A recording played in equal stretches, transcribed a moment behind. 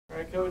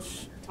right,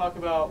 Coach, talk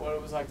about what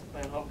it was like to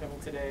play on homecoming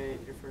today,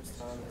 your first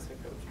time as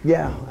head coach.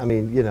 Yeah, I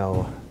mean, you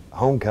know,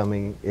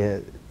 homecoming,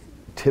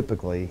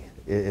 typically,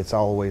 it's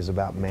always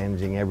about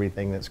managing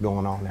everything that's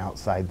going on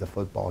outside the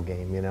football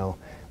game, you know.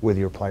 With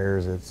your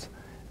players,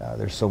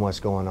 there's so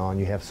much going on.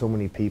 You have so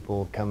many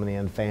people coming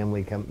in,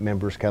 family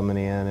members coming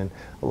in, and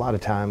a lot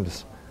of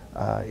times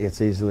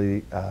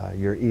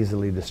you're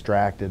easily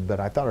distracted. But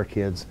I thought our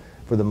kids,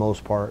 for the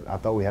most part, I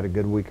thought we had a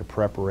good week of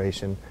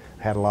preparation,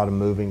 had a lot of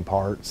moving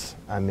parts.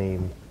 I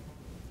mean,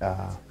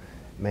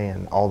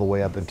 man, all the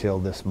way up until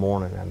this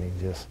morning, I mean,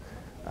 just,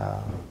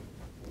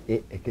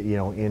 you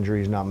know,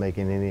 injuries, not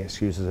making any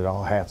excuses at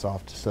all. Hats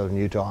off to Southern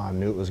Utah. I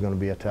knew it was going to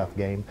be a tough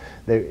game.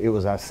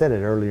 I said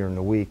it earlier in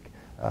the week,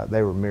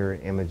 they were a mirror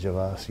image of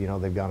us. You know,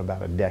 they've gone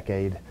about a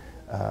decade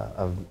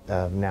of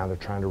now they're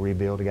trying to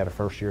rebuild. They got a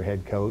first-year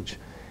head coach,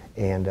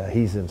 and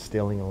he's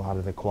instilling a lot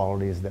of the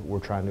qualities that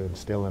we're trying to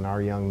instill in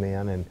our young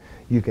men. And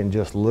you can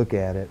just look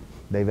at it.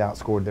 They've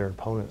outscored their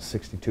opponents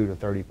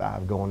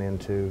 62-35 going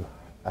into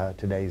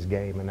today's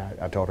game. And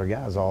I told our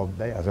guys all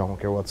day, I said, I don't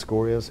care what the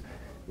score is.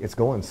 It's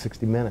going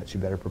 60 minutes. You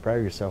better prepare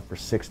yourself for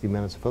 60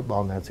 minutes of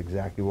football, and that's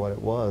exactly what it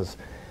was.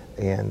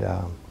 And,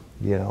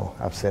 you know,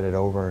 I've said it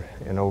over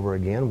and over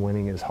again,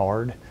 winning is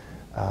hard.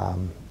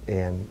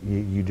 And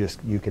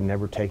you can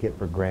never take it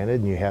for granted,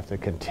 and you have to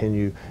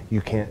continue.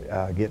 You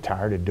can't get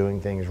tired of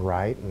doing things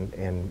right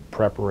and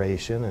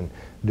preparation and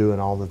doing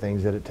all the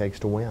things that it takes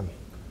to win.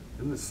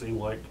 Didn't this seem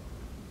like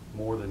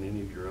more than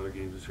any of your other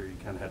games this year, you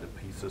kind of had to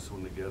piece this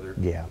one together?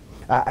 Yeah,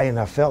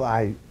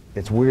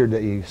 it's weird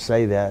that you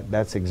say that.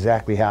 That's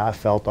exactly how I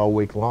felt all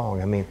week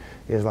long. I mean,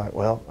 it's like,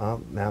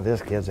 well, now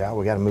this kid's out.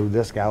 We got to move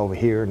this guy over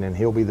here, and then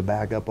he'll be the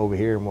backup over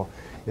here. And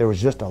there was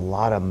just a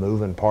lot of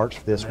moving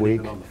parts this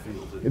week. On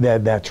the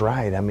field, that's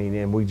right. I mean,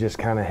 and we just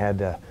kind of had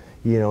to,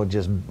 you know,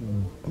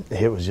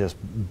 it was just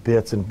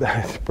bits and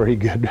pretty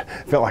good.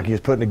 Felt like he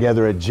was putting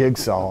together a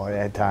jigsaw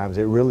at times.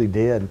 It really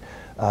did.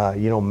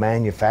 You know,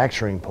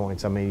 manufacturing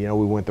points. I mean, you know,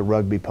 we went the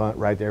rugby punt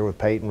right there with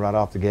Peyton right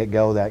off the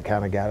get-go. That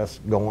kind of got us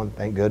going,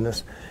 thank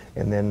goodness.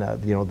 And then,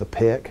 you know, the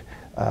pick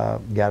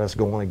got us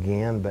going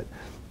again. But,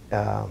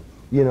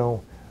 you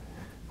know,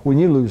 when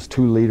you lose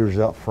two leaders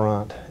up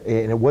front,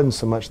 and it wasn't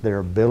so much their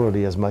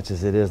ability as much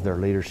as it is their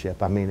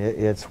leadership. I mean,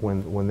 it's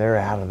when they're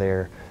out of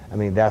there, I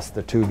mean, that's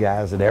the two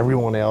guys that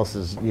everyone else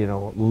is, you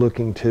know,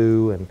 looking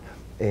to.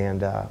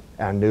 And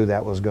I knew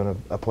that was going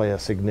to play a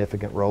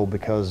significant role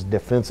because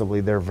defensively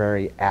they're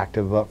very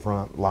active up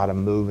front, a lot of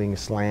moving,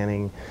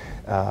 slanting.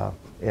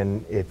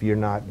 And if you're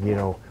not, you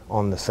know,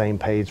 on the same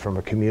page from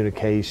a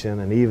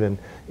communication and even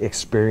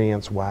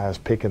experience-wise,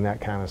 picking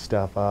that kind of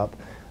stuff up,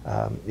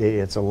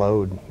 it's a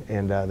load,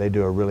 and they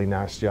do a really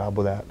nice job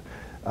with that.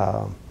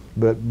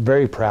 But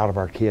very proud of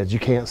our kids. You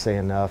can't say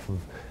enough of,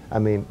 I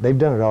mean, they've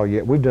done it all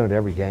year. We've done it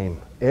every game.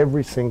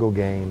 Every single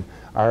game,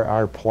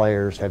 our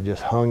players have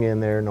just hung in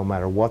there no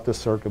matter what the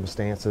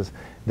circumstances.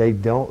 They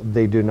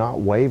do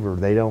not waver.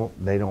 They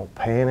don't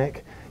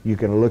panic. You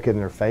can look in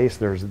their face.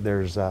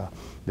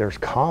 There's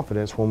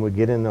confidence when we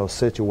get in those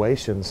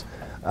situations,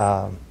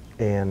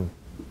 and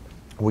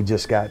we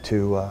just got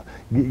to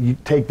you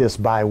take this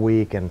bye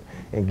week and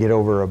get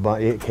over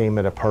it came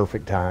at a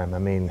perfect time. I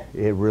mean,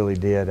 it really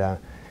did.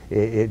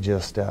 It's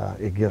just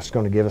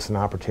going to give us an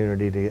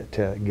opportunity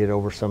to get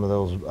over some of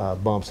those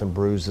bumps and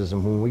bruises.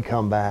 And when we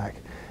come back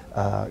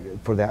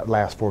for that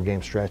last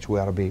 4-game stretch, we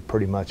ought to be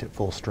pretty much at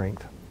full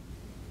strength.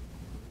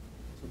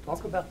 So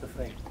talk about the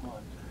faith.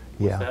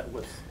 Yeah.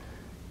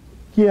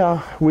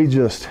 Yeah, we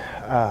just,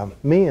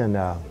 me and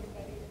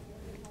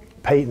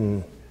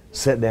Peyton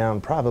sat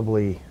down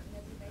probably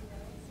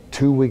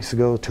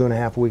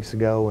 2.5 weeks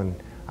ago, and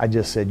I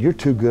just said, you're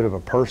too good of a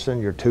person,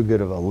 you're too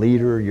good of a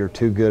leader, you're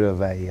too good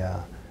of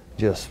a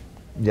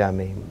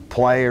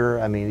player,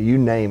 I mean, you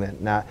name it.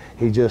 Now,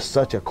 he's just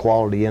such a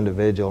quality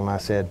individual, and I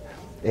said,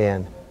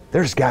 and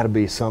there's got to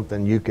be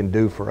something you can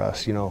do for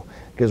us, you know,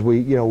 because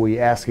we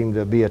asked him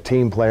to be a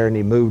team player, and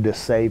he moved to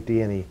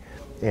safety, and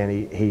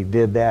he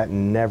did that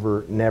and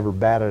never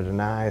batted an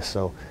eye.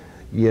 So,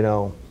 you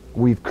know,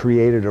 we've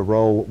created a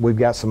role. We've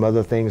got some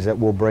other things that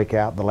will break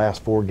out the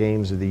last 4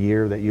 games of the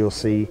year that you'll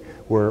see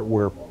where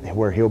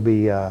he'll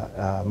be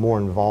more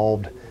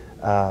involved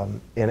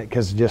in it,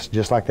 because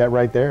just like that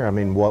right there, I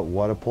mean,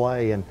 what a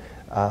play. And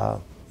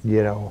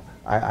you know,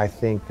 I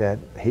think that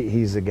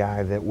he's a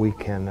guy that we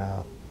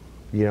can,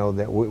 you know,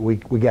 that we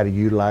got to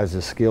utilize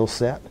his skill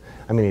set.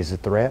 I mean, he's a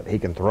threat. He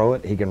can throw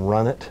it. He can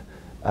run it.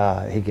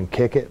 He can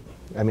kick it.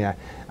 I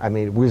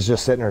mean, we was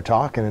just sitting there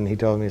talking, and he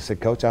told me, he said,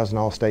 Coach, I was an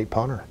all-state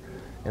punter.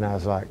 And I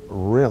was like,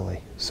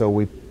 really? So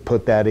we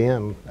put that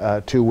in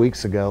 2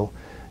 weeks ago,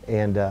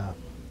 and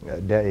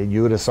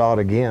you would have saw it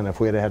again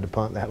if we had had to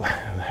punt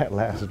that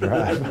last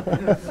drive.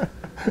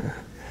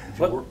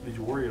 Did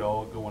you worry at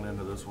all going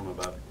into this one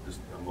about just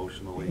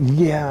emotionally?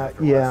 Yeah.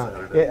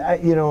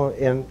 You know,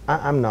 and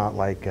I'm not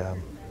like,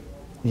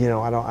 you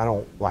know, I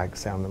don't like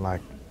sounding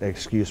like an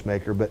excuse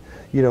maker, but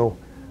you know,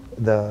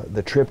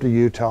 the trip to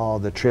Utah,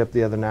 the trip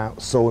the other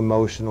night, so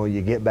emotional.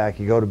 You get back,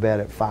 you go to bed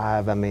at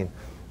 5. I mean,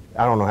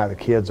 I don't know how the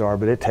kids are,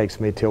 but it takes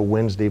me till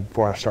Wednesday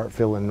before I start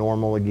feeling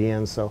normal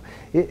again. So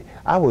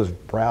I was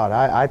proud.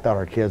 I thought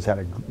our kids had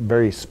a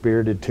very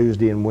spirited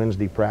Tuesday and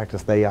Wednesday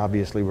practice. They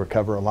obviously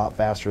recover a lot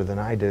faster than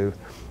I do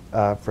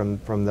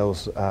from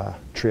those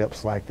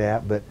trips like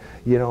that. But,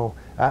 you know,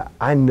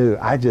 I knew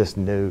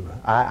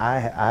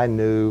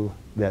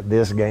that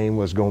this game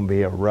was going to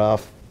be a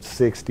rough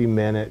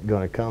 60-minute,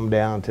 going to come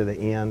down to the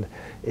end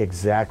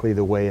exactly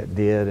the way it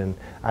did. And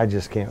I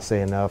just can't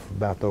say enough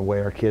about the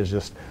way our kids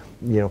just,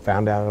 you know,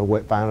 found a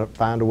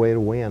way to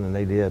win, and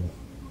they did.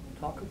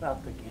 Talk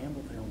about the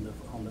gamble thing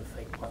on the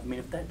fake punt. I mean,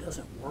 if that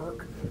doesn't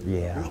work,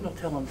 yeah, there's no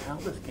telling how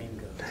this game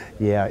goes.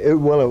 Yeah,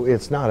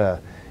 it's not a,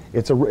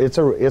 it's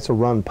a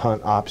run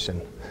punt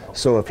option.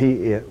 So if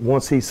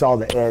once he saw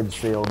the edge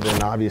field,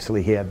 then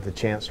obviously he had the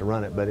chance to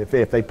run it. But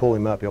if they pull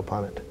him up, he'll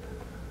punt it.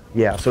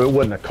 Yeah, so it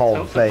wasn't a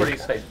called fake. Pretty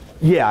safe.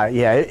 Yeah,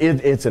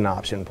 it's an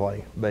option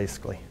play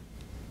basically.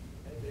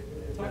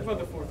 Talk about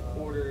the fourth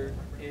quarter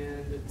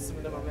and some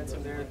of the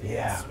momentum there.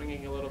 Yeah.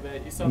 Swinging a little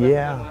bit. You saw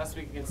that last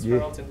week against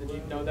Tarleton. Did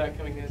you know that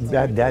coming in?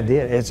 That did.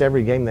 It's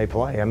every game they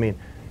play. I mean,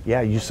 yeah,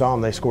 you saw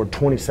them. They scored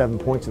 27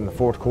 points in the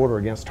fourth quarter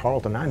against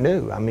Tarleton. I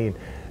knew. I mean,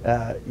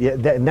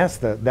 and that's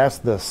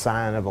the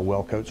sign of a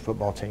well-coached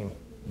football team.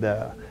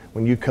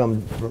 When you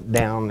come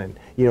down and,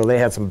 you know, they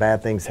had some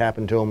bad things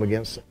happen to them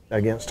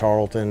against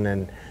Tarleton,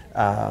 and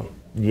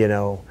you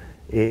know,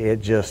 they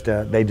just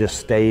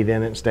stayed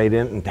in it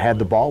and had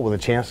the ball with a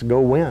chance to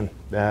go win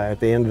at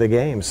the end of the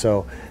game.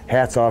 So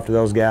hats off to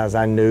those guys.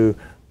 I knew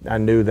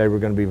they were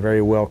going to be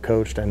very well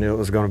coached. I knew it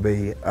was going to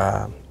be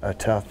a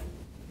tough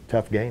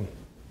game.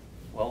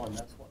 Well, and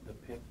that's what the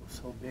pick was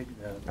so big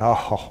though.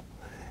 Oh,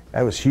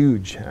 that was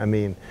huge. I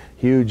mean,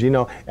 huge. You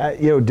know,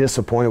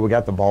 disappointed. We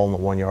got the ball on the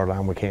 1 yard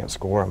line. We can't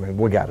score. I mean,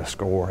 we got to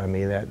score. I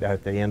mean,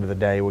 at the end of the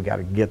day, we got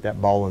to get that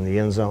ball in the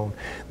end zone,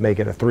 make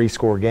it a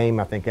 3-score game.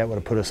 I think that would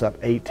have put us up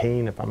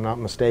 18, if I'm not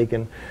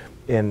mistaken.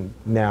 And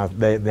now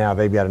they've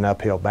got an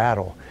uphill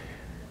battle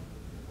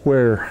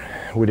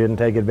where we didn't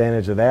take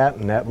advantage of that,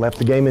 and that left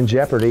the game in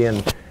jeopardy.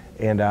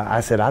 And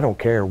I said, I don't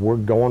care. We're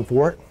going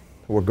for it.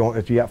 We're going.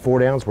 If you got 4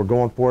 downs, we're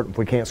going for it. If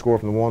we can't score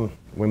from the one,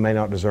 we may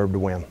not deserve to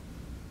win.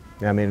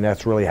 I mean,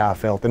 that's really how I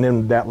felt. And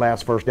then that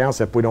last first down,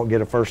 said if we don't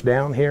get a first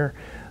down here,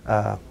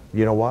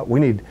 you know what? We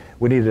need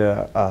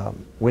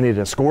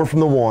to score from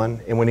the one,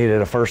 and we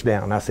needed a first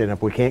down. I said,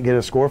 if we can't get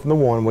a score from the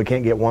one, we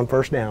can't get one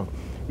first down.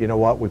 You know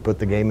what? We put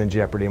the game in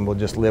jeopardy, and we'll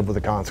just live with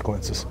the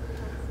consequences.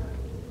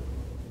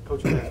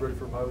 Coach, are you guys ready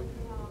for a bye week?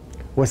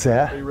 What's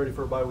that? Are you ready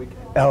for a bye week?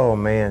 Oh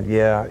man,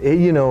 yeah.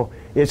 You know,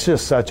 it's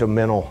just such a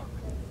mental.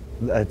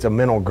 It's a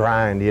mental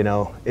grind, you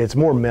know. It's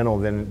more mental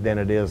than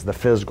it is the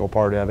physical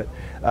part of it.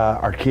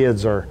 Our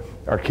kids are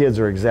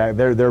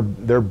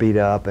they're beat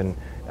up, and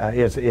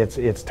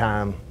it's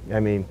time. I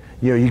mean,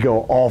 you know, you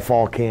go all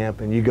fall camp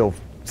and you go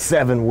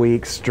 7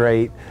 weeks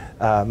straight.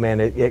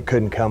 Man, it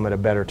couldn't come at a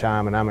better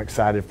time, and I'm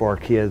excited for our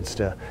kids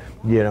to,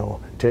 you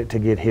know, to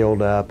get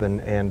healed up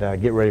and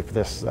get ready for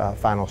this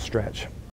final stretch.